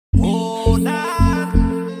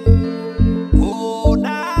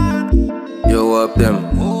up them.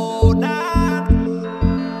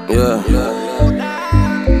 Yeah.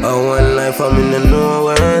 I want life, I'm in the know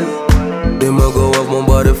when. Them a go have my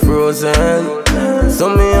body frozen. So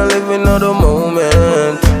me a living out the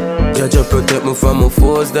moment. Judge protect me from my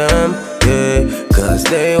foes them. Yeah, cause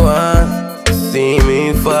they want to see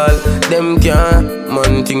me fall. Them can't,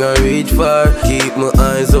 man thing I reach far. Keep my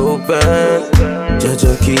eyes open.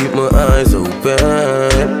 Judge keep my eyes open.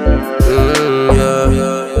 Yeah.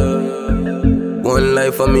 One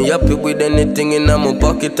life and me happy with anything in my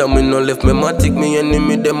pocket. And me no left me matic, me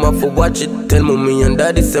enemy them have to watch it. Tell me and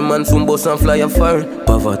daddy say man soon boss and fly a foreign.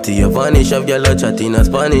 Poverty a vanish, have y'all a chat in a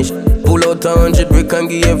Spanish. Pull out 100, we can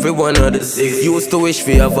give every one of the 6. Used to wish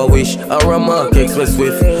fi have a wish, or a mark express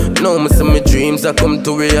swift. Now me see me dreams that come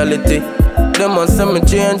to reality. Them a say me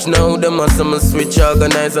change now, them a say me switch,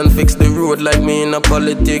 organize and fix the road like me in a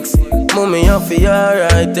politics. Mommy I feel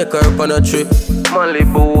alright, take her up on a trip.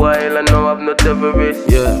 Malibu Island, now have no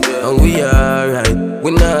terrorists. Yeah, and we alright,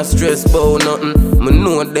 we not stress about nothing. Me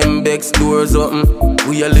know them back doors open.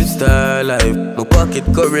 We a live star life, my pocket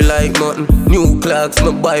curry like mutton. New clocks,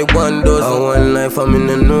 me buy 1 dozen. I want life, I'm in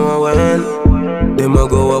the know when. Them a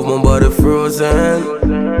go have my body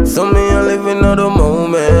frozen. So me a living out the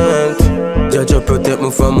moment. Judge protect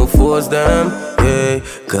me from my foes them. Yeah,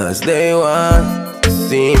 cause they want to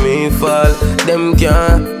see me fall. Them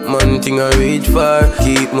can't, man thing I reach far.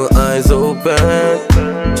 Keep my eyes open.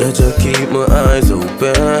 Judge keep my eyes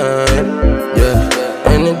open. Yeah.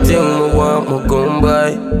 Anything I want, I gon'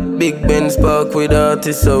 buy. Big Benz park with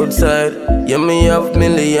artists outside. Yeah, me have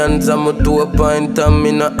millions, I'm a 2 pint. I'm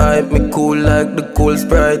in a hype, me cool like the cool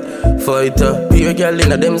Sprite. Fighter, beer gal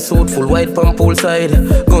in a them suit, full white pan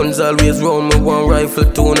poolside. Guns always round me, 1 rifle,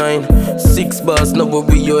 2-9. 6 bars, no but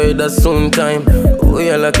we your head at soon time. We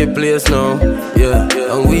are like a place now, yeah,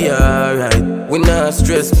 and we alright. We not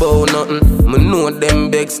stress about nothing. Me know them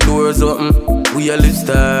big stores open. We a live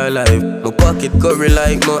star life. My pocket curry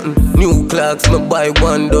like mutton. New clocks, me buy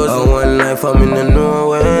 1 dozen. I want life, I'm in the know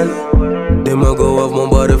when. Them a go have my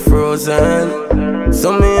body frozen.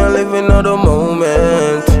 So me a living out the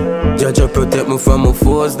moment. Judge protect me from my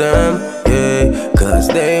foes them. Yeah, cause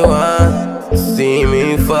they want to see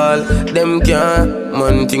me fall. Them can't,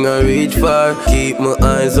 man thing I reach far. Keep my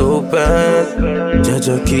eyes open. Judge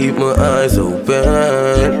keep my eyes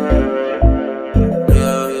open.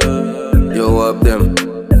 Yo, up them.